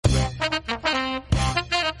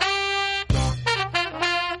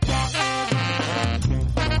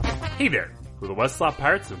Hey there, we're the Westlaw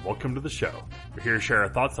Pirates and welcome to the show. We're here to share our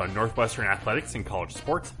thoughts on Northwestern athletics and college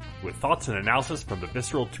sports with thoughts and analysis from the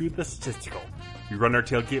visceral to the statistical. We run our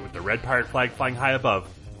tailgate with the red pirate flag flying high above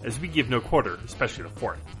as we give no quarter, especially the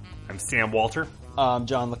fourth. I'm Sam Walter. I'm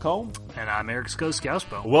John Lacombe. And I'm Eric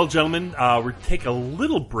Skoskauspo. Well, gentlemen, we're taking a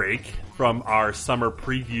little break from our summer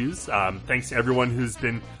previews. Thanks to everyone who's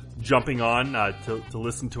been jumping on to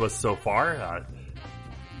listen to us so far.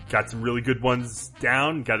 Got some really good ones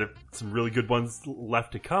down, some really good ones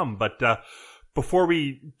left to come. But before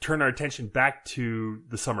we turn our attention back to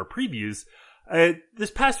the summer previews,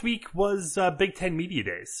 this past week was Big Ten Media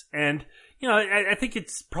Days. And, you know, I think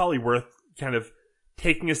it's probably worth kind of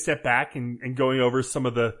taking a step back and going over some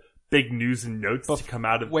of the big news and notes to come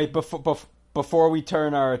out of... Wait, before we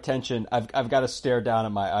turn our attention, I've got to stare down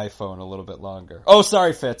at my iPhone a little bit longer. Oh,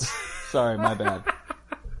 sorry, Fitz. Sorry, my bad.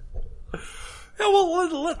 Yeah,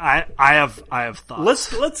 well, I have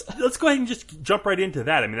thoughts. Let's go ahead and just jump right into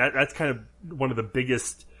that. I mean, that's kind of one of the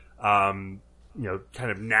biggest, kind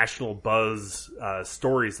of national buzz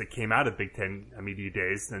stories that came out of Big Ten Media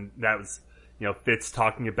Days, and that was, Fitz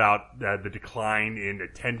talking about the decline in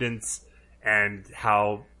attendance and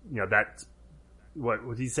how that's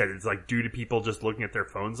what he said. It's like due to people just looking at their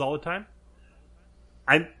phones all the time.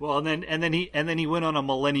 And then he went on a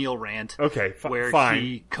millennial rant. Okay, where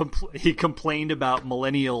fine. he complained about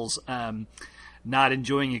millennials not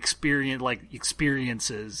enjoying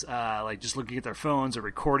experiences, like just looking at their phones or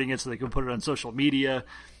recording it so they can put it on social media,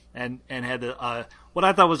 and had what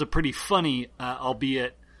I thought was a pretty funny,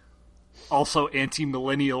 albeit also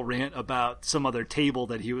anti-millennial rant about some other table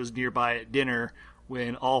that he was nearby at dinner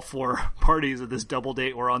when all four parties of this double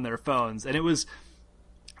date were on their phones, and it was.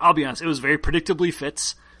 I'll be honest, it was very predictably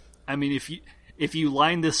Fitz. I mean, if you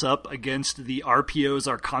line this up against the RPOs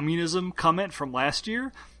are communism comment from last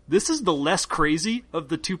year, this is the less crazy of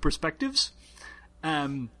the two perspectives.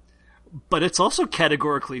 But it's also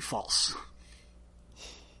categorically false.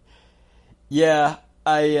 Yeah,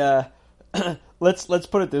 let's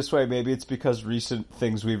put it this way. Maybe it's because recent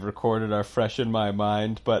things we've recorded are fresh in my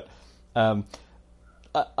mind, but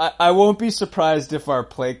I won't be surprised if our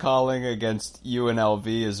play calling against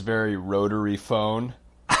UNLV is very rotary phone.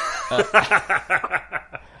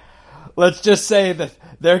 Let's just say that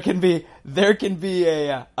there can be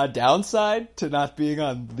a downside to not being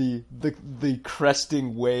on the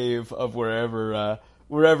cresting wave of wherever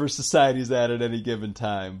society's at any given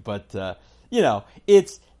time. But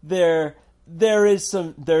it's there. There's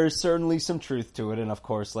certainly some truth to it, and of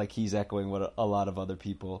course, like he's echoing what a lot of other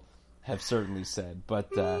people have certainly said,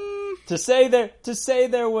 but to say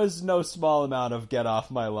there was no small amount of "get off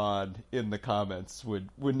my lawn" in the comments would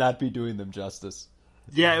not be doing them justice.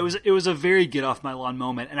 Yeah, it was a very "get off my lawn"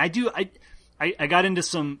 moment, and I got into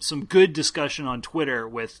some good discussion on Twitter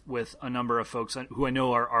with a number of folks who I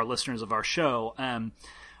know are listeners of our show.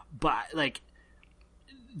 But like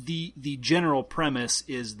the general premise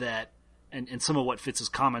is that, and some of what Fitz's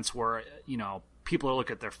comments were, people are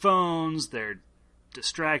looking at their phones, they're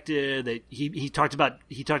distracted. He talked about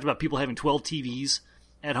people having 12 TVs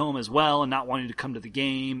at home as well and not wanting to come to the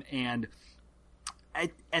game. And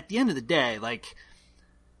at the end of the day, like,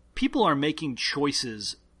 people are making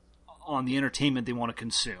choices on the entertainment they want to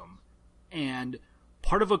consume. And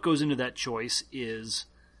part of what goes into that choice is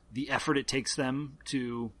the effort it takes them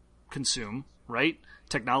to consume, right?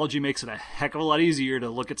 Technology makes it a heck of a lot easier to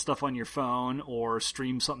look at stuff on your phone or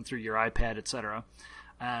stream something through your iPad, etc.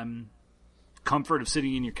 Comfort of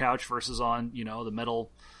sitting in your couch versus on, the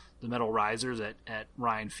metal risers at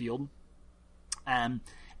Ryan Field. And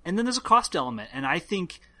then there's a cost element, and I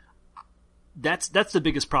think that's the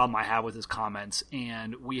biggest problem I have with his comments.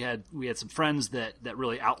 And we had some friends that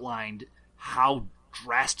really outlined how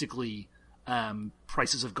drastically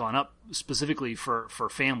prices have gone up, specifically for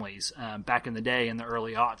families. Back in the day, in the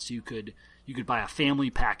early aughts, you could buy a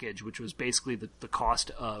family package, which was basically the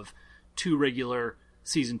cost of 2 regular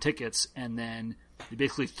season tickets, and then they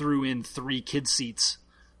basically threw in 3 kid seats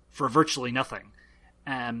for virtually nothing.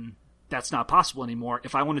 That's not possible anymore.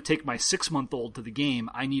 If I want to take my 6-month-old to the game,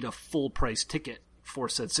 I need a full price ticket for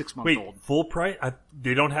said 6-month-old. Wait, full price?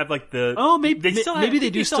 They don't have like the... Oh, maybe they still have, they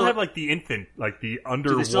do still have like the infant, like the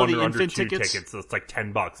under 1 or under 2 tickets. So it's like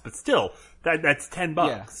 $10, but still, that's $10.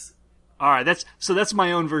 Yeah. All right, that's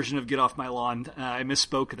my own version of get off my lawn. I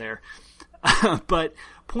misspoke there. But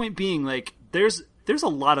point being, like, there's a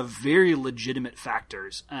lot of very legitimate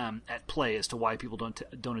factors at play as to why people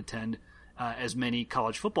don't attend as many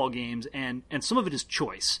college football games, and some of it is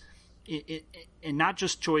choice, and not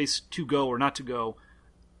just choice to go or not to go,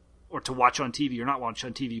 or to watch on TV or not watch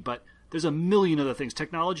on TV, but there's a million other things.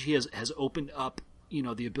 Technology has opened up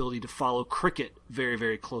the ability to follow cricket very,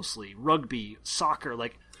 very closely, rugby, soccer.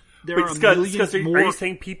 Like there Wait, are Scott, millions Scott, more. are you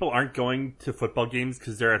saying people aren't going to football games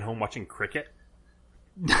because they're at home watching cricket?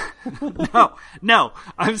 No.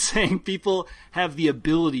 I'm saying people have the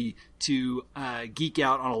ability to geek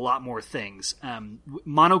out on a lot more things.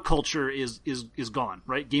 Monoculture is gone,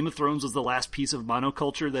 right? Game of Thrones was the last piece of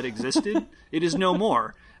monoculture that existed. It is no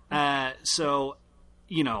more. So,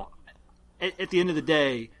 at the end of the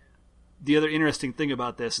day, the other interesting thing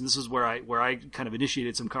about this, and this is where I kind of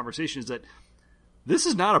initiated some conversation, is that this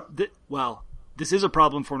is not this is a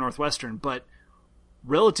problem for Northwestern, but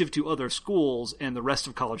relative to other schools and the rest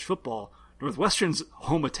of college football, Northwestern's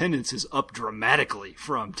home attendance is up dramatically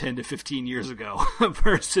from 10 to 15 years ago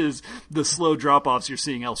versus the slow drop-offs you're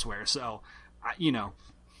seeing elsewhere. So,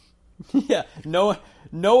 Yeah, no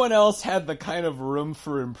one else had the kind of room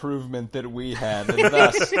for improvement that we had, and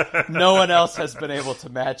thus no one else has been able to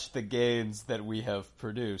match the gains that we have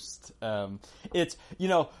produced. It's,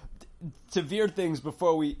 to veer things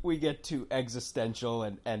before we get too existential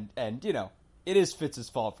and it is Fitz's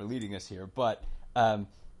fault for leading us here, but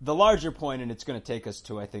the larger point, and it's going to take us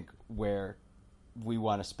to, I think, where we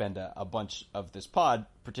want to spend a bunch of this pod,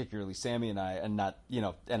 particularly Sammy and I, and not,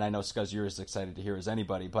 and I know Scuzz, you're as excited to hear as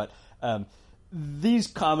anybody, but these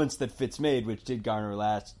comments that Fitz made, which did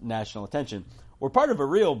garner national attention, were part of a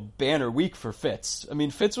real banner week for Fitz. I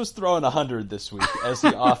mean, Fitz was throwing 100 this week,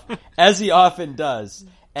 as he often does,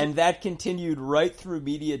 and that continued right through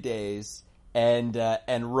media days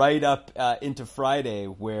and right up into Friday,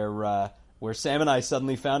 where Sam and I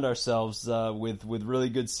suddenly found ourselves with really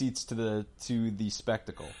good seats to the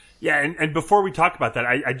spectacle. Yeah, and before we talk about that,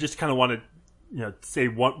 I just kind of want to say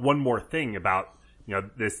one more thing about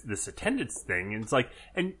this attendance thing. And it's like,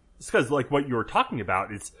 and it's because like what you were talking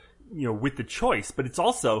about is with the choice, but it's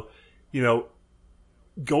also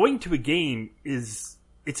going to a game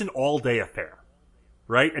it's an all day affair,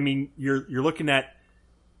 right? I mean, you're looking at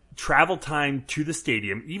travel time to the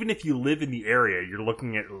stadium. Even if you live in the area, you're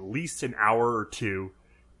looking at least an hour or two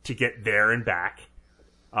to get there and back.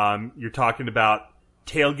 You're talking about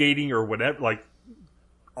tailgating or whatever, like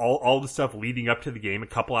all the stuff leading up to the game, a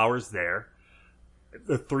couple hours there,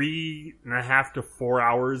 the 3.5 to 4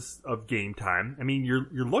 hours of game time. I mean, you're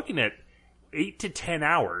looking at 8 to 10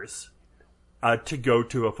 hours to go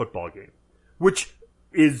to a football game, which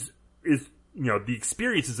is the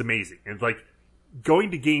experience is amazing. It's like,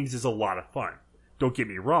 going to games is a lot of fun. Don't get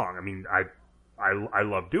me wrong. I mean, I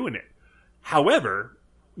love doing it. However,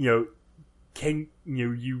 can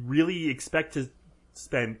you really expect to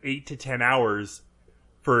spend 8 to 10 hours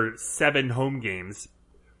for 7 home games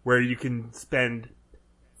where you can spend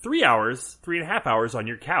 3.5 hours on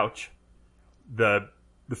your couch? The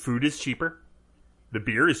food is cheaper. The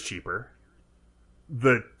beer is cheaper.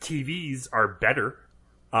 The TVs are better.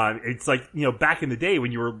 It's like, back in the day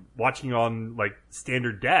when you were watching on like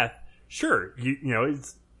standard def, sure,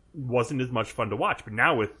 it wasn't as much fun to watch. But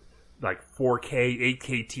now with like 4K,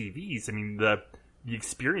 8K TVs, I mean, the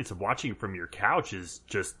experience of watching from your couch is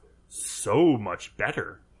just so much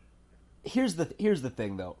better. Here's the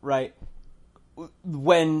thing though, right?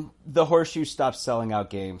 When the Horseshoe stops selling out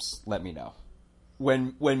games, let me know.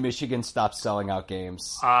 When Michigan stops selling out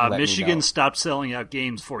games, Michigan stopped selling out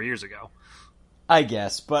games 4 years ago. I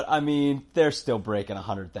guess, but I mean, they're still breaking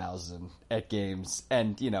 100,000 at games,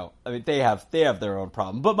 and they have their own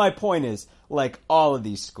problem. But my point is, like, all of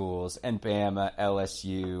these schools and Bama,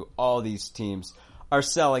 LSU, all these teams are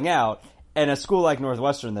selling out, and a school like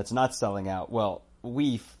Northwestern that's not selling out, well,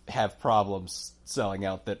 we have problems selling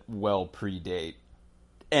out that well predate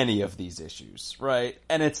any of these issues, right?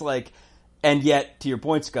 And it's like, and yet, to your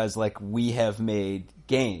point, Scuzz, like, we have made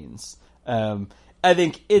gains. I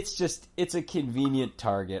think it's a convenient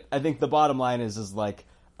target. I think the bottom line is like,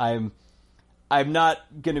 I'm not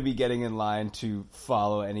going to be getting in line to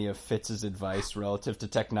follow any of Fitz's advice relative to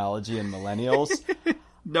technology and millennials.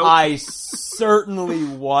 Nope. I certainly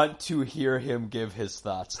want to hear him give his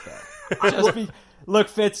thoughts, though. Look,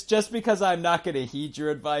 Fitz, just because I'm not going to heed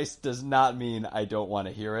your advice does not mean I don't want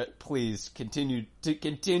to hear it. Please continue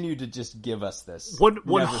to just give us this.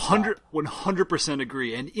 100%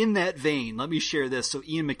 agree. And in that vein, let me share this. So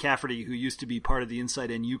Ian McCafferty, who used to be part of the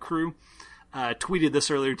Inside NU crew, tweeted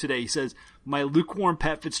this earlier today. He says, "My lukewarm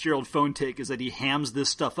Pat Fitzgerald phone take is that he hams this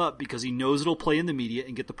stuff up because he knows it'll play in the media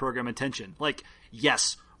and get the program attention." Like,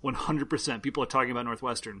 yes, 100% people are talking about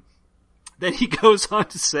Northwestern. Then he goes on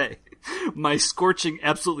to say, "My scorching,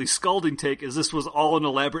 absolutely scalding take is this was all an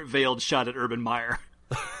elaborate veiled shot at Urban Meyer."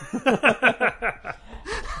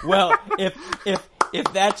 Well, if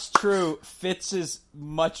if that's true, Fitz is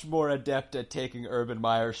much more adept at taking Urban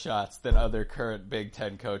Meyer shots than other current Big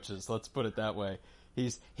Ten coaches. Let's put it that way.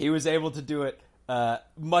 He was able to do it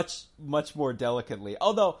much more delicately.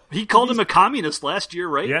 Although he called him a communist last year,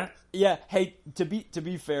 right? Yeah. Yeah. Hey, to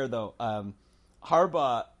be fair though,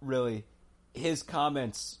 Harbaugh really, his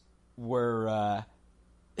comments were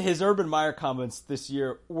his Urban Meyer comments this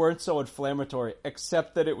year weren't so inflammatory,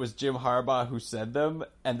 except that it was Jim Harbaugh who said them,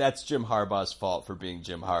 and that's Jim Harbaugh's fault for being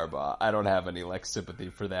Jim Harbaugh. I don't have any sympathy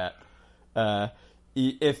for that.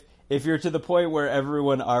 If you're to the point where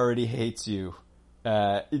everyone already hates you,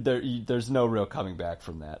 there's no real coming back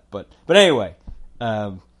from that. But anyway,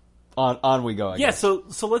 on we go. I guess. So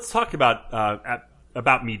let's talk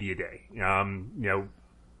about Media Day.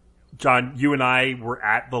 John, you and I were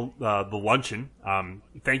at the luncheon.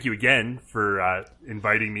 Thank you again for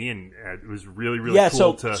inviting me, and it was really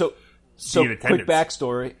cool to be in attendance. Quick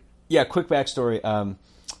backstory. Yeah, quick backstory.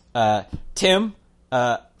 Tim,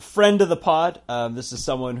 friend of the pod. This is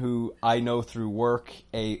someone who I know through work.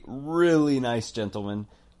 A really nice gentleman.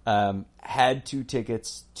 Had 2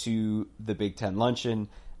 tickets to the Big Ten luncheon,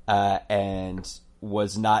 and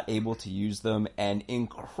was not able to use them, and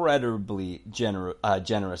incredibly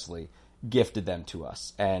generously gifted them to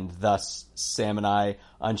us. And thus, Sam and I,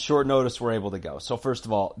 on short notice, were able to go. So first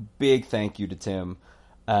of all, big thank you to Tim.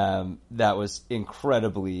 That was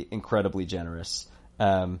incredibly generous.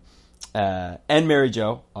 And Mary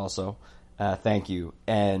Jo also. Thank you.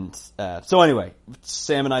 And so anyway,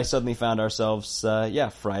 Sam and I suddenly found ourselves,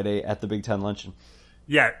 Friday at the Big Ten luncheon.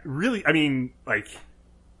 Yeah, really, I mean,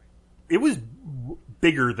 it was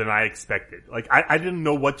bigger than I expected. I didn't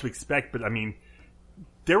know what to expect, but I mean,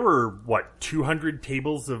 there were 200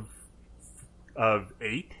 tables of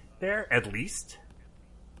 8 there at least.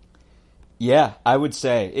 Yeah, I would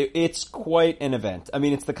say it's quite an event. I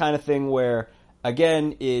mean, it's the kind of thing where,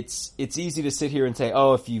 again, it's easy to sit here and say,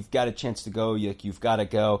 oh, if you've got a chance to go, you've got to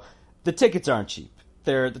go. The tickets aren't cheap.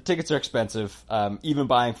 The tickets are expensive. Even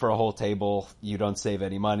buying for a whole table, you don't save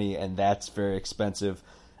any money, and that's very expensive.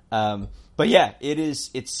 But yeah,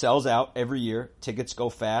 it sells out every year. Tickets go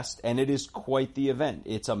fast, and it is quite the event.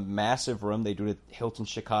 It's a massive room. They do it at Hilton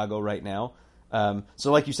Chicago right now.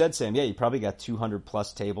 So like you said, Sam, yeah, you probably got 200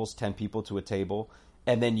 plus tables, 10 people to a table.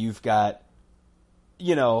 And then you've got,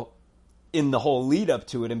 in the whole lead up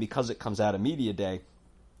to it, and because it comes out of Media Day,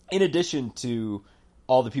 in addition to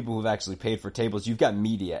all the people who've actually paid for tables, you've got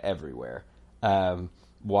media everywhere.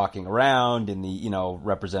 Walking around in the,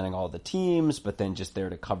 representing all the teams, but then just there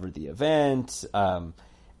to cover the event.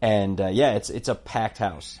 It's a packed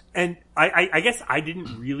house. And I guess I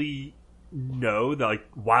didn't really know that,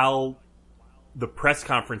 while the press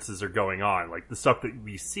conferences are going on, the stuff that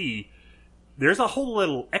we see, there's a whole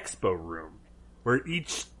little expo room where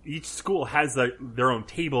each school has their own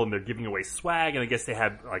table, and they're giving away swag, and I guess they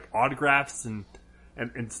have autographs and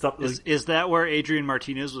stuff. Is that where Adrian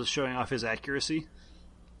Martinez was showing off his accuracy?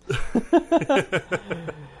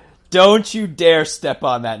 Don't you dare step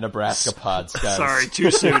on that Nebraska pod, Scott. Sorry, too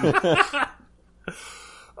soon. But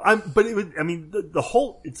it would, the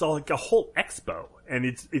whole, it's all a whole expo, and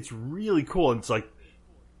it's really cool. And it's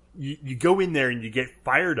you go in there and you get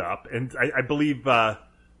fired up, and I believe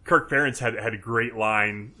Kirk Ferentz had a great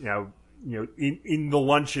line. In the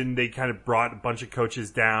luncheon, they kind of brought a bunch of coaches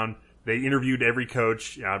down. They interviewed every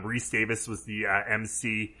coach. Reese Davis was the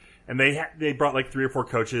MC. And they brought 3 or 4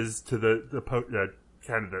 coaches to the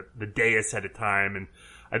dais at a time, and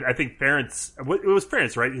I think Ferentz, it was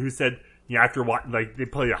Ferentz, right, who said, after they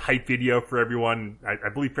played a hype video for everyone. I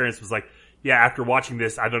believe Ferentz was after watching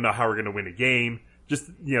this, I don't know how we're going to win a game. Just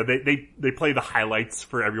they play the highlights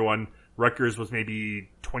for everyone. Rutgers was maybe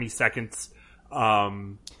 20 seconds.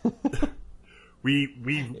 We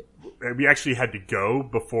actually had to go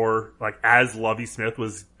before as Lovie Smith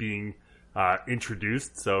was being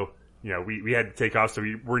introduced, so we had to take off, so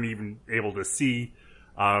we weren't even able to see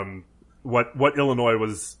what Illinois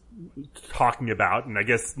was talking about. And I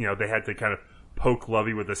guess they had to kind of poke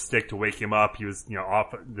Lovie with a stick to wake him up. He was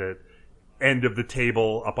off at the end of the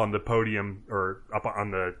table, up on the podium, or up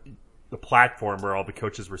on the platform where all the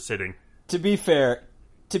coaches were sitting. To be fair,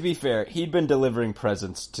 he'd been delivering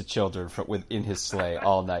presents to children in his sleigh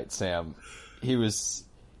all night, Sam. He was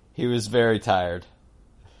very tired.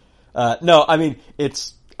 No, I mean,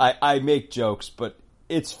 I make jokes, but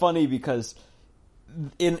it's funny because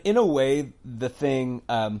in a way, the thing,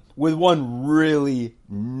 with one really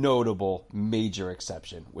notable major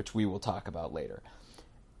exception, which we will talk about later,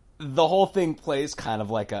 the whole thing plays kind of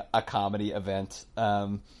like a comedy event.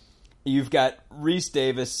 You've got Reese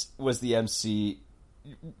Davis was the MC,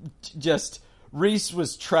 just Reese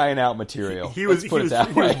was trying out material. He was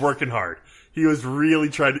working hard. He was really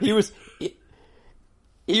trying to.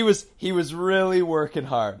 He was really working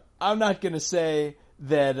hard. I'm not going to say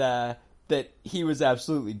that he was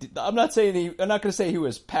absolutely. I'm not going to say he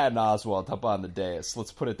was Patton Oswalt up on the dais.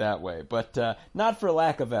 Let's put it that way. But not for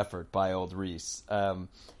lack of effort by old Reese.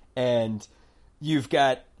 And you've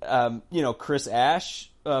got Chris Ash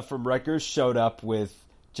from Rutgers showed up with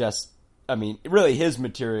just. I mean, really, his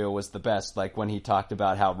material was the best. Like when he talked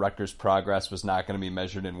about how Rutgers' progress was not going to be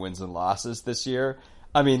measured in wins and losses this year.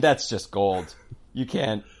 I mean, that's just gold.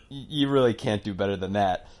 You really can't do better than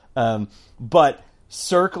that. But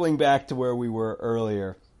circling back to where we were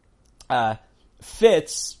earlier,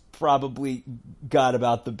 Fitz probably got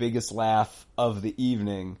about the biggest laugh of the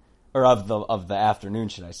evening, or of the afternoon,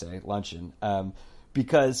 should I say, luncheon,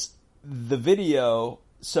 because the video.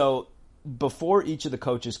 So before each of the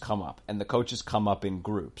coaches come up, and the coaches come up in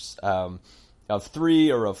groups of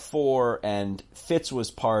 3 or of 4, and Fitz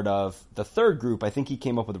was part of the third group. I think he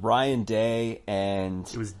came up with Ryan Day and...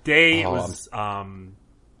 It was Day, it was... Yeah,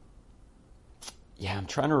 I'm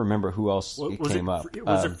trying to remember who else came up.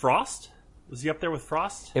 Was it Frost? Was he up there with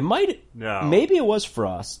Frost? It might... No. Maybe it was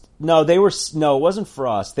Frost. No, it wasn't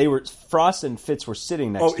Frost. Frost and Fitz were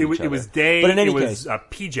sitting next to each other. It was Day, but in any case, case,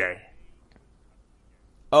 PJ.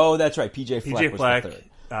 Oh, that's right. PJ Fleck was the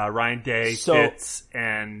third. Ryan Day, Fitz,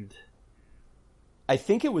 and... I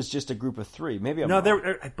think it was just a group of 3. Maybe I'm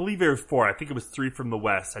wrong. I believe there were 4. I think it was 3 from the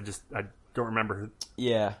West. I don't remember who.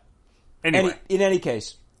 Yeah. Anyway. In any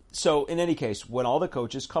case, when all the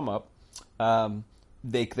coaches come up,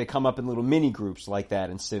 they come up in little mini groups like that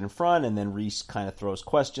and sit in front, and then Reese kind of throws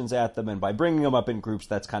questions at them, and by bringing them up in groups,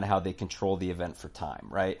 that's kind of how they control the event for time,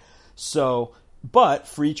 right? So... But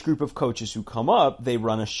for each group of coaches who come up, they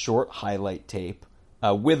run a short highlight tape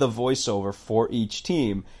with a voiceover for each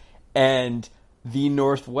team. And the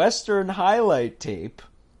Northwestern highlight tape,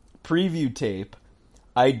 preview tape,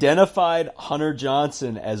 identified Hunter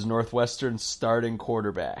Johnson as Northwestern's starting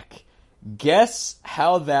quarterback. Guess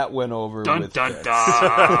how that went over with Fitz.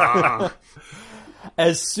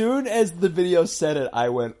 As soon as the video said it, I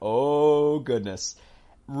went, oh, goodness.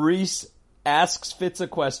 Reese asks Fitz a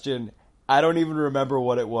question. I don't even remember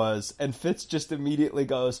what it was. And Fitz just immediately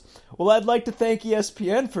goes, well, I'd like to thank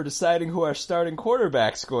ESPN for deciding who our starting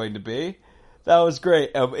quarterback's going to be. That was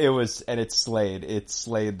great. It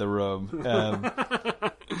slayed the room.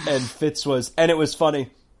 And Fitz was, and it was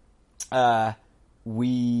funny. They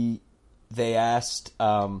asked,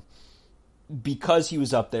 because he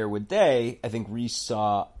was up there with Day, I think Reese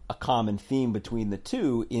saw a common theme between the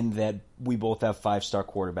two in that we both have 5-star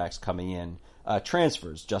quarterbacks coming in.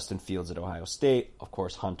 Transfers, Justin Fields at Ohio State, of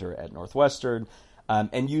course Hunter at Northwestern,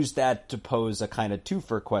 and used that to pose a kind of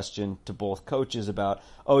twofer question to both coaches about,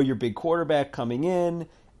 your big quarterback coming in,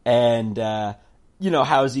 and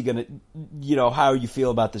how is he going to, how you feel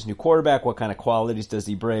about this new quarterback, what kind of qualities does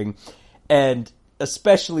he bring, and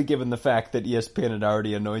especially given the fact that ESPN had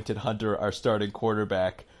already anointed Hunter our starting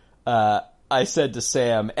quarterback, I said to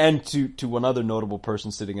Sam and to one other notable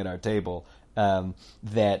person sitting at our table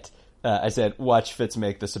that I said, watch Fitz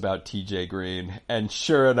make this about TJ Green. And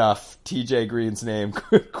sure enough, TJ Green's name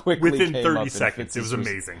quickly within came 30 up seconds. It was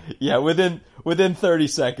amazing. Yeah, within 30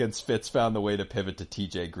 seconds, Fitz found the way to pivot to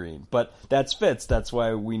TJ Green. But that's Fitz. That's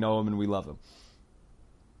why we know him and we love him.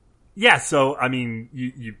 Yeah, so, I mean,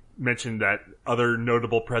 you mentioned that other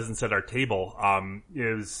notable presence at our table.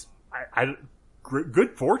 Is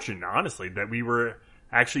good fortune, honestly, that we were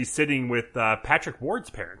actually sitting with Patrick Ward's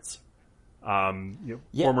parents.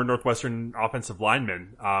 Former Northwestern offensive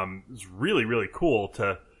lineman. It was really, really cool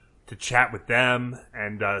to chat with them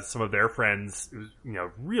and some of their friends. It was,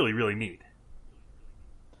 really, really neat.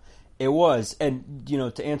 It was. And,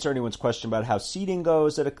 to answer anyone's question about how seating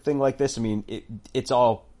goes at a thing like this, I mean, it's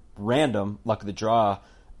all random, luck of the draw.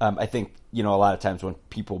 I think, a lot of times when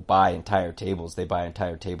people buy entire tables, they buy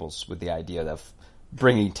entire tables with the idea of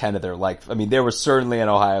bringing 10 of their I mean, there was certainly an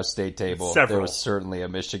Ohio State table. Several. There was certainly a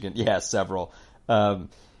Michigan. Yeah, several.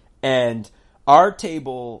 And our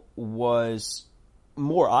table was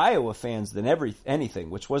more Iowa fans than anything,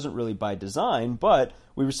 which wasn't really by design, but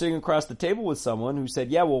we were sitting across the table with someone who said,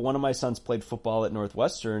 yeah, well, one of my sons played football at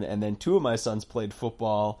Northwestern, and then 2 of my sons played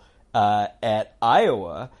football at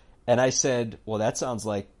Iowa. And I said, well, that sounds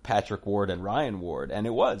like Patrick Ward and Ryan Ward. And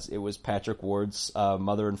it was. It was Patrick Ward's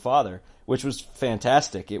mother and father, which was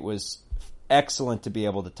fantastic. It was excellent to be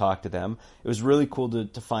able to talk to them. It was really cool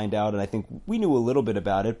to find out, and I think we knew a little bit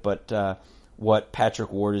about it, but what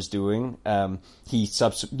Patrick Ward is doing, he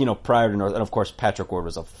prior to North, and of course Patrick Ward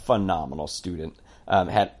was a phenomenal student.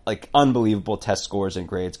 had like unbelievable test scores and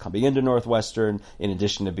grades coming into Northwestern, in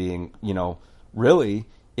addition to being, really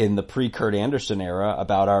in the pre-Kurt Anderson era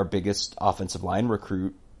about our biggest offensive line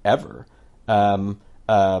recruit ever.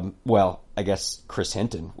 Well, I guess Chris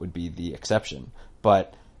Hinton would be the exception,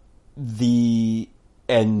 but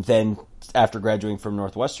and then after graduating from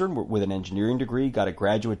Northwestern with an engineering degree, got a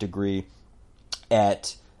graduate degree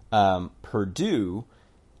at Purdue,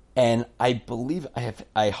 and I believe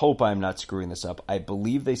I hope I'm not screwing this up. I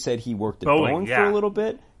believe they said he worked at Boeing for a little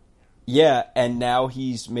bit. Yeah, and now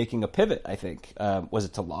he's making a pivot, I think. Was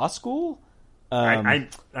it to law school? I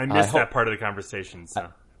missed that part of the conversation, so.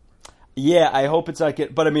 Yeah, I hope it's not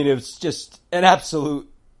good. But, I mean, it was just an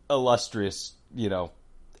absolute illustrious,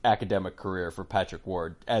 academic career for Patrick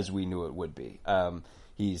Ward, as we knew it would be.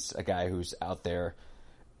 He's a guy who's out there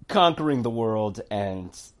conquering the world and,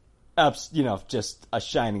 just a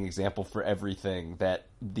shining example for everything that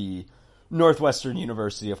the Northwestern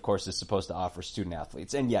University, of course, is supposed to offer student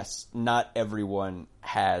athletes. And yes, not everyone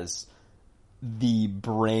has the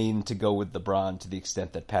brain to go with LeBron to the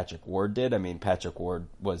extent that Patrick Ward did. I mean, Patrick Ward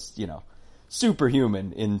was,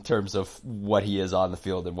 superhuman in terms of what he is on the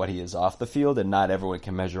field and what he is off the field, and not everyone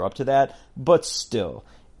can measure up to that. But still,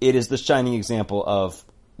 it is the shining example of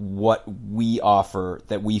what we offer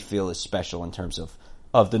that we feel is special in terms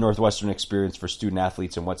of the Northwestern experience for student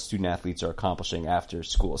athletes and what student athletes are accomplishing after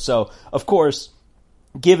school. So, of course,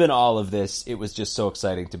 given all of this, it was just so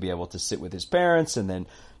exciting to be able to sit with his parents and then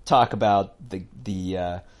talk about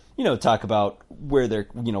talk about where their,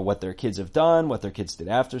 what their kids have done, what their kids did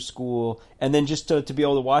after school, and then just to be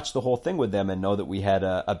able to watch the whole thing with them and know that we had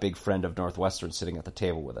a big friend of Northwestern sitting at the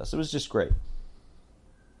table with us. It was just great.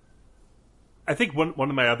 I think one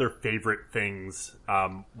of my other favorite things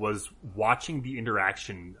was watching the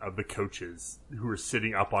interaction of the coaches who were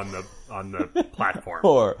sitting up on the platform,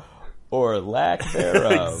 or lack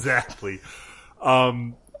thereof. Exactly.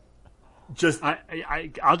 Can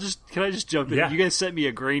I just jump in? Yeah. You guys sent me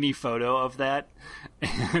a grainy photo of that,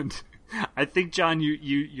 and I think, John,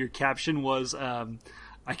 your caption was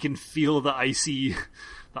I can feel the icy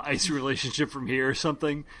relationship from here or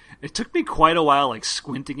something. It took me quite a while,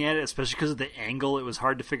 squinting at it, especially because of the angle. It was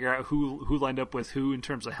hard to figure out who lined up with who in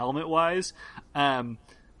terms of helmet wise. But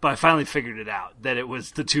I finally figured it out, that it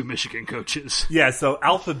was the two Michigan coaches. Yeah, so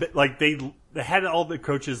they had all the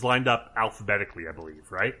coaches lined up alphabetically, I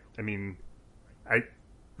believe, right? I mean,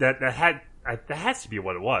 that has to be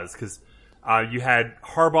what it was, because you had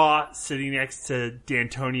Harbaugh sitting next to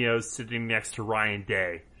D'Antonio, sitting next to Ryan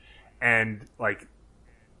Day, and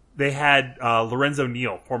they had Lorenzo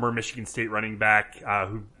Neal, former Michigan State running back,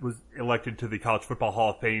 who was elected to the College Football Hall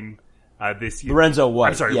of Fame this year. Lorenzo White.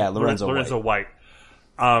 I'm sorry, yeah, Lorenzo White.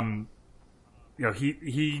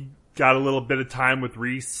 He got a little bit of time with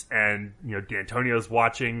Reese, and D'Antonio's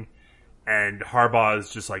watching, and Harbaugh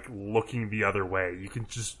is just looking the other way.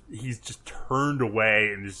 He's just turned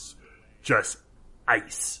away, and just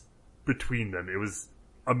ice between them. It was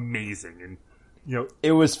amazing, and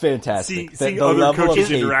it was fantastic. Seeing other coaches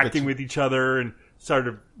interacting with each other and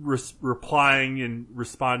started replying and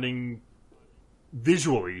responding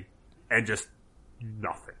visually, and just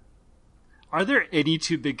nothing. Are there any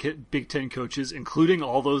two Big Ten coaches, including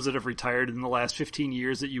all those that have retired in the last 15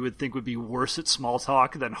 years, that you would think would be worse at small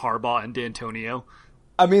talk than Harbaugh and D'Antonio?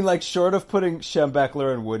 I mean, short of putting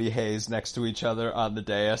Schembechler and Woody Hayes next to each other on the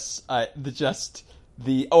dais,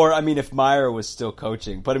 if Meyer was still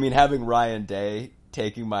coaching, but having Ryan Day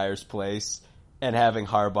taking Meyer's place and having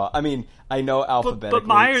Harbaugh, I know alphabetically.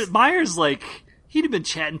 But Meyer's he'd have been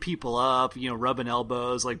chatting people up, rubbing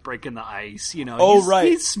elbows, breaking the ice, right.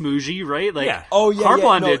 He's smoochy, right? Yeah.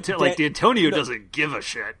 Harbaugh D'Antonio doesn't give a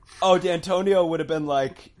shit. Oh, D'Antonio would have been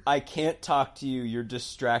I can't talk to you. You're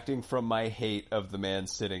distracting from my hate of the man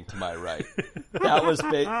sitting to my right. That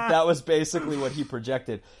was basically what he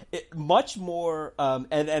projected. Much more,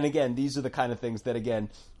 and again, these are the kind of things that, again,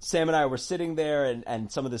 Sam and I were sitting there,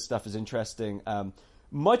 and some of this stuff is interesting.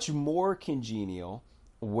 Much more congenial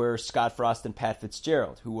were Scott Frost and Pat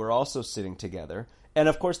Fitzgerald, who were also sitting together. And,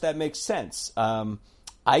 of course, that makes sense. I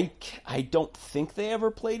don't think they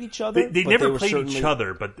ever played each other. They never played each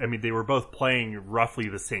other, but, they were both playing roughly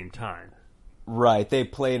the same time. Right, they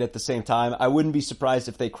played at the same time. I wouldn't be surprised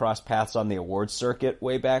if they crossed paths on the awards circuit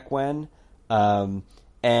way back when.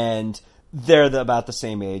 And they're about the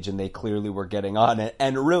same age, and they clearly were getting on it.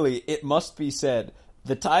 And really, it must be said,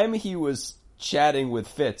 the time he was chatting with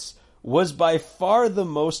Fitz was by far the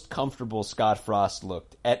most comfortable Scott Frost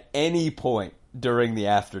looked at any point during the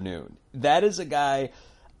afternoon. That is a guy,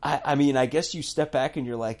 I guess you step back and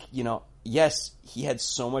you're yes, he had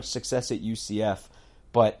so much success at UCF,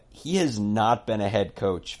 but he has not been a head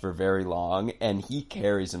coach for very long, and he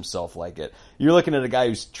carries himself like it. You're looking at a guy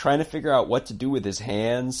who's trying to figure out what to do with his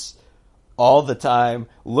hands all the time,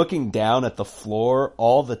 looking down at the floor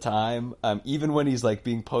all the time, even when he's like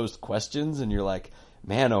being posed questions, and you're like,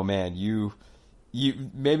 man, oh man, you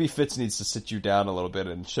maybe Fitz needs to sit you down a little bit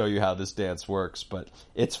and show you how this dance works. But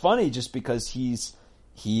it's funny just because he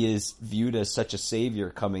is viewed as such a savior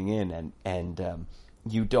coming in, and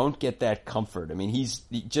you don't get that comfort. I mean, he's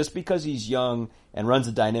just because he's young and runs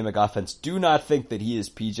a dynamic offense. Do not think that he is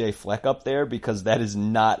PJ Fleck up there, because that is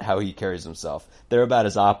not how he carries himself. They're about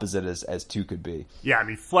as opposite as two could be. Yeah, I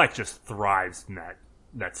mean, Fleck just thrives in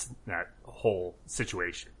that whole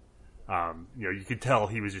situation. You could tell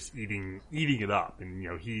he was just eating it up, and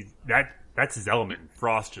that's his element. And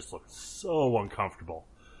Frost just looked so uncomfortable.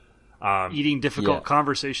 Eating difficult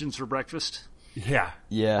conversations for breakfast. Yeah.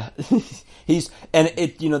 This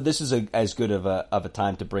is as good of a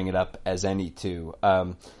time to bring it up as any too.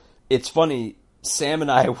 It's funny, Sam and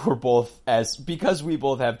I were both, because we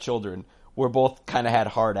both have children, we're both kind of had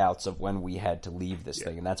hard outs of when we had to leave this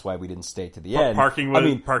thing, and that's why we didn't stay to the end.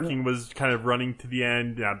 Parking was kind of running to the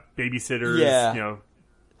end. Babysitters,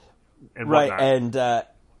 and right, whatnot.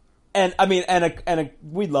 and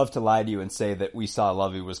we'd love to lie to you and say that we saw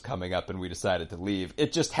Lovey was coming up and we decided to leave.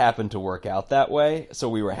 It just happened to work out that way, so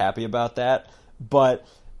we were happy about that. But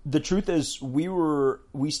the truth is,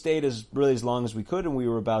 we stayed as long as we could, and we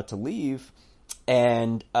were about to leave,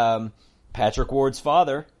 and Patrick Ward's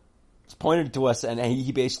father pointed to us, and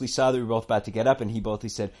he basically saw that we were both about to get up, and he both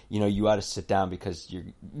said, you ought to sit down, because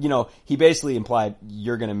he basically implied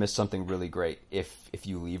you're going to miss something really great if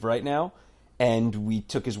you leave right now. And we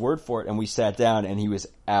took his word for it, and we sat down, and he was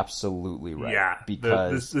absolutely right. Yeah,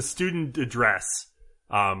 because the student address,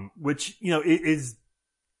 which it is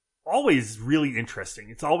always really interesting.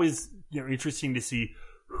 It's always interesting to see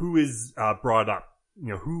who is brought up.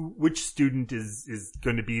 Which student is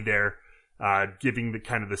going to be there giving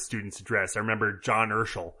the student's address. I remember John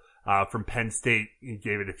Urschel from Penn State. He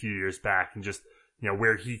gave it a few years back, and just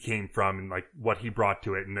where he came from and like what he brought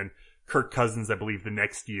to it, and then Kirk Cousins, I believe, the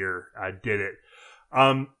next year did it.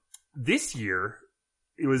 This year,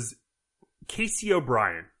 it was Casey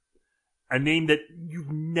O'Brien, a name that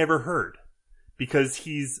you've never heard, because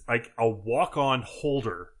he's like a walk-on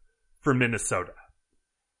holder for Minnesota.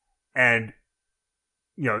 And,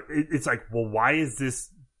 it's like, well, why is this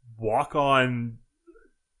walk-on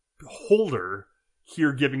holder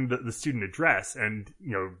here giving the student address? And,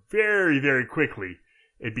 very, very quickly,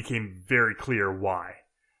 it became very clear why.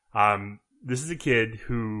 This is a kid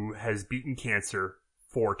who has beaten cancer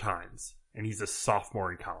 4 times, and he's a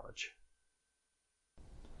sophomore in college.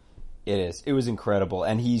 It was incredible,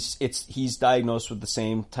 and he's diagnosed with the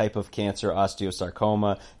same type of cancer,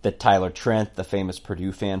 osteosarcoma, that Tyler Trent, the famous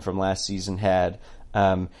Purdue fan from last season, had.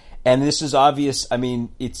 And this is obvious. I mean,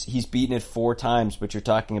 he's beaten it 4 times, but you're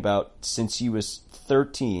talking about since he was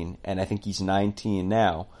 13, and I think he's 19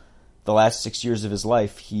 now. The last 6 years of his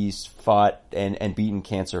life, he's fought and beaten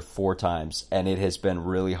cancer 4 times, and it has been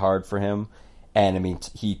really hard for him. And I mean,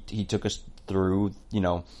 he took us through,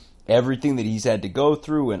 everything that he's had to go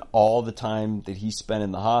through and all the time that he spent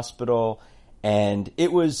in the hospital, and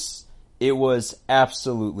it was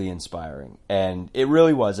absolutely inspiring, and it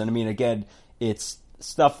really was. And I mean, again, it's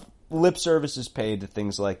stuff, lip service is paid to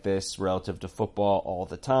things like this relative to football all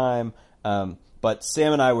the time. But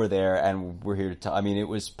Sam and I were there, and we're here to tell. I mean, it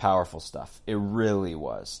was powerful stuff. It really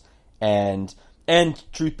was. And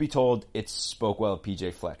truth be told, it spoke well of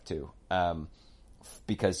PJ Fleck too,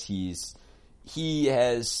 because he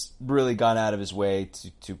has really gone out of his way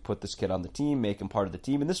to put this kid on the team, make him part of the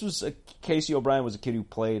team. And this was Casey O'Brien was a kid who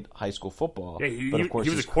played high school football. Yeah, but of course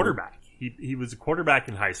he was a quarterback. He was a quarterback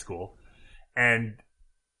in high school, and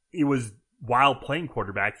it was while playing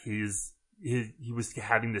quarterback, he was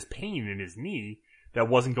having this pain in his knee that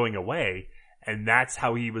wasn't going away, and that's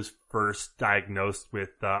how he was first diagnosed with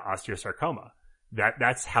osteosarcoma.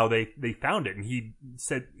 That's how they found it. And he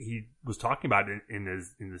said, he was talking about it in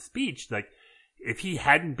his speech, like if he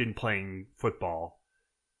hadn't been playing football,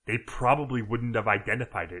 they probably wouldn't have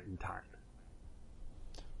identified it in time.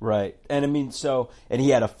 Right. And I mean, and he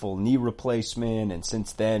had a full knee replacement, and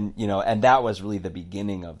since then, and that was really the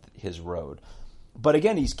beginning of his road. But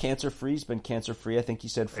again, he's cancer-free. He's been cancer-free, I think he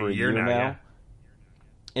said, for a year now.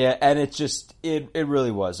 Yeah, and it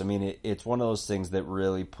really was. I mean, it's one of those things that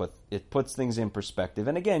really puts things in perspective.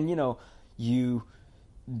 And again,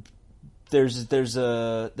 there's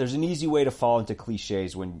an easy way to fall into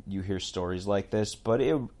cliches when you hear stories like this, but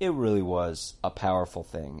it really was a powerful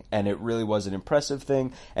thing, and it really was an impressive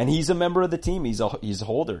thing. And he's a member of the team. He's a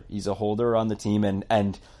holder. He's a holder on the team,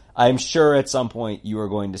 and I'm sure at some point you are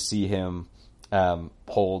going to see him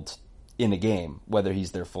hold in a game, whether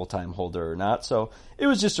he's their full-time holder or not. So it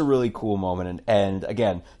was just a really cool moment, and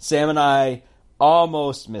again, Sam and I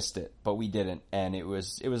almost missed it, but we didn't, and it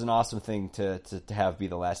was an awesome thing to have be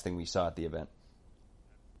the last thing we saw at the event.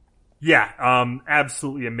 Yeah,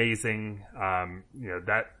 absolutely amazing.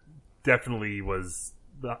 That definitely was.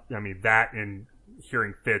 That and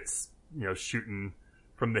hearing Fitz, shooting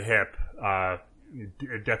from the hip,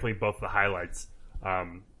 definitely both the highlights.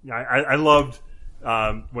 I loved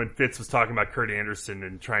when Fitz was talking about Kurt Anderson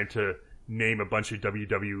and trying to name a bunch of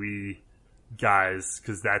WWE guys,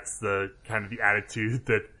 because that's the kind of the attitude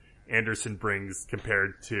that Anderson brings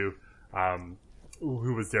compared to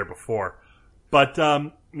who was there before. But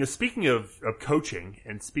speaking of coaching,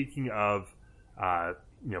 and speaking of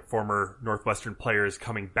former Northwestern players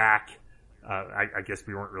coming back, I guess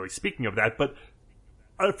we weren't really speaking of that, but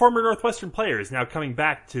a former Northwestern player is now coming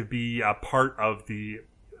back to be a part of the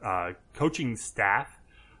coaching staff,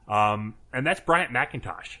 and that's Bryant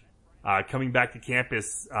McIntosh. Coming back to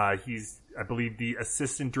campus, he's, I believe, the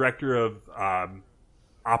assistant director of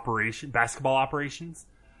basketball operations,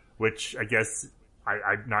 which I guess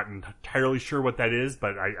I'm not entirely sure what that is,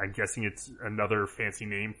 but I'm guessing it's another fancy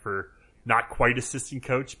name for not quite assistant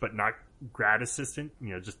coach, but not grad assistant.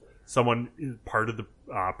 Just someone part of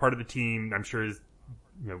the team. I'm sure is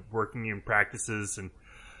working in practices, and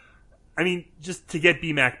just to get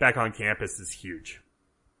BMAC back on campus is huge.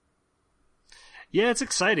 Yeah, it's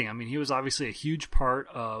exciting. He was obviously a huge part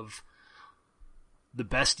of the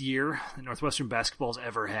best year that Northwestern basketball's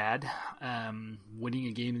ever had, winning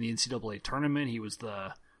a game in the NCAA tournament. He was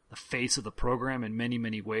the face of the program in many,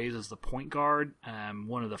 many ways as the point guard,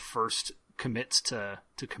 one of the first commits to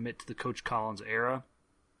commit to the Coach Collins era,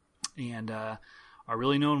 and a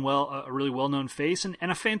really well-known face, and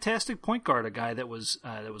a fantastic point guard, a guy that was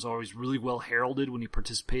always really well heralded when he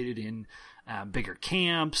participated in bigger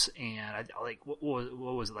camps, and what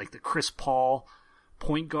was it, like the Chris Paul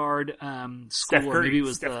point guard school, Steph Curry. Or maybe it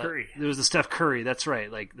was Steph Curry. There was the Steph Curry. That's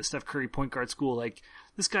right, like the Steph Curry point guard school. Like,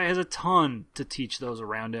 this guy has a ton to teach those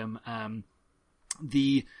around him.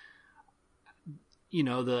 The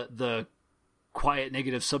quiet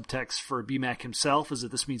negative subtext for BMAC himself is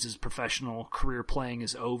that this means his professional career playing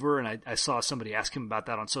is over, and I saw somebody ask him about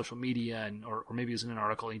that on social media, or maybe it was in an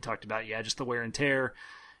article, and he talked about just the wear and tear.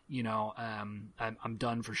 I'm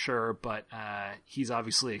done for sure, but he's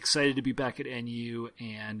obviously excited to be back at NU,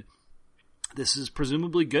 and this is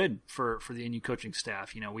presumably good for the NU coaching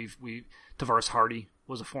staff. Tavares Hardy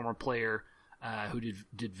was a former player who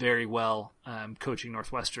did very well coaching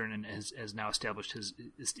Northwestern, and has now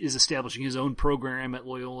establishing his own program at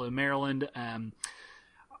Loyola, Maryland.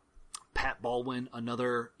 Pat Baldwin,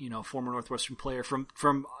 another former Northwestern player from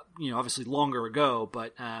obviously longer ago,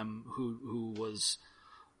 but who was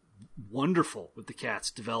wonderful with the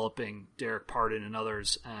Cats, developing Derek Pardon and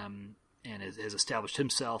others, and has established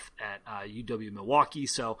himself at UW Milwaukee.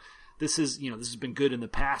 So this has been good in the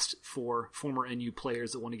past for former NU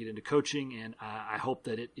players that want to get into coaching, and I hope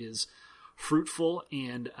that it is fruitful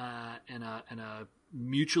and a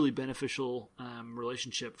mutually beneficial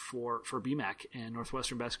relationship for BMAC and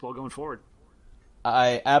Northwestern basketball going forward.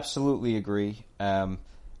 I absolutely agree. I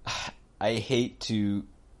hate to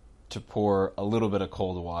pour a little bit of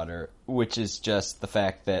cold water, which is just the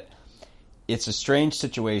fact that it's a strange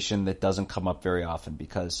situation that doesn't come up very often,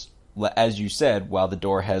 because, as you said, while the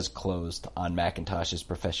door has closed on McIntosh's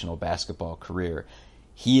professional basketball career,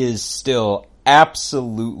 he is still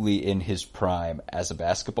absolutely in his prime as a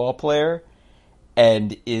basketball player,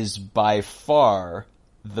 and is by far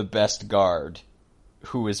the best guard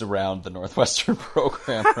who is around the Northwestern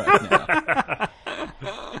program right now.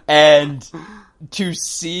 And to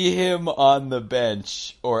see him on the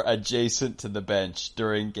bench or adjacent to the bench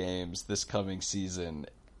during games this coming season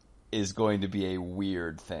is going to be a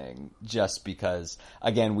weird thing, just because,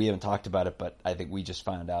 again, we haven't talked about it, but I think we just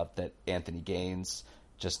found out that Anthony Gaines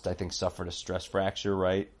suffered a stress fracture,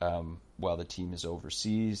 right, while the team is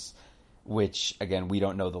overseas, which, again, we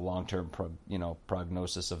don't know the long-term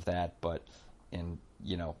prognosis of that, but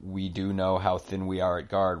we do know how thin we are at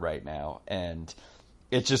guard right now, and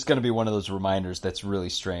it's just going to be one of those reminders that's really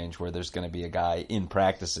strange, where there's going to be a guy in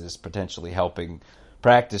practices potentially helping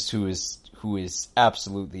practice who is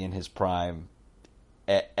absolutely in his prime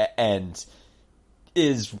and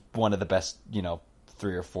is one of the best,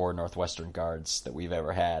 3 or 4 Northwestern guards that we've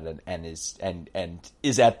ever had, and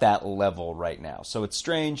is at that level right now. So it's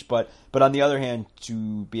strange, but on the other hand,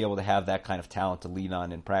 to be able to have that kind of talent to lean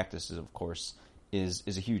on in practice is, of course, is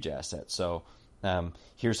a huge asset. So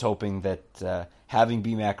here's hoping that having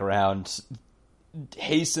BMAC around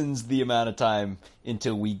hastens the amount of time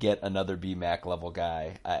until we get another BMAC level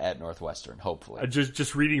guy at Northwestern, hopefully.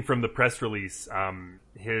 Just reading from the press release,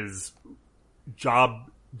 his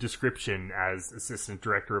job description as assistant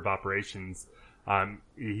director of operations,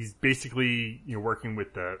 he's basically working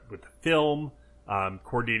with the film,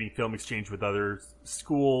 coordinating film exchange with other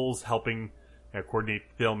schools, helping coordinate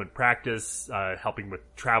film and practice, helping with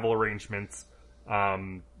travel arrangements,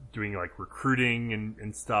 doing like recruiting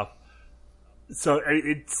and stuff. So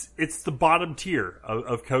it's the bottom tier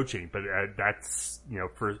of coaching, but that's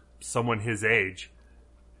for someone his age,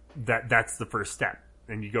 that's the first step,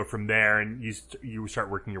 and you go from there, and you start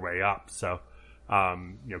working your way up. So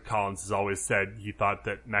Collins has always said he thought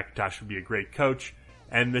that McIntosh would be a great coach,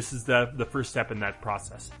 and this is the first step in that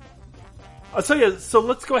process. So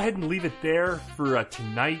let's go ahead and leave it there for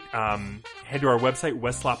tonight. Head to our website,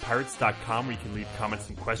 westlaw.pirates.com, where you can leave comments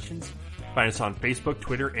and questions. Find us on Facebook,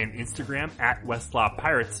 Twitter, and Instagram at Westlaw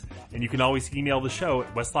Pirates, and you can always email the show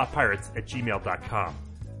at westlawpirates@gmail.com.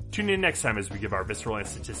 Tune in next time as we give our visceral and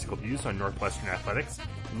statistical views on Northwestern athletics,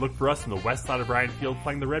 and look for us on the west side of Ryan Field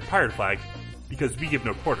flying the red pirate flag, because we give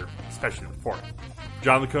no quarter, especially the fourth.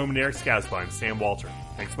 John Lacombe and Eric Skazba, I'm Sam Walter.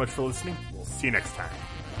 Thanks so much for listening. We'll see you next time.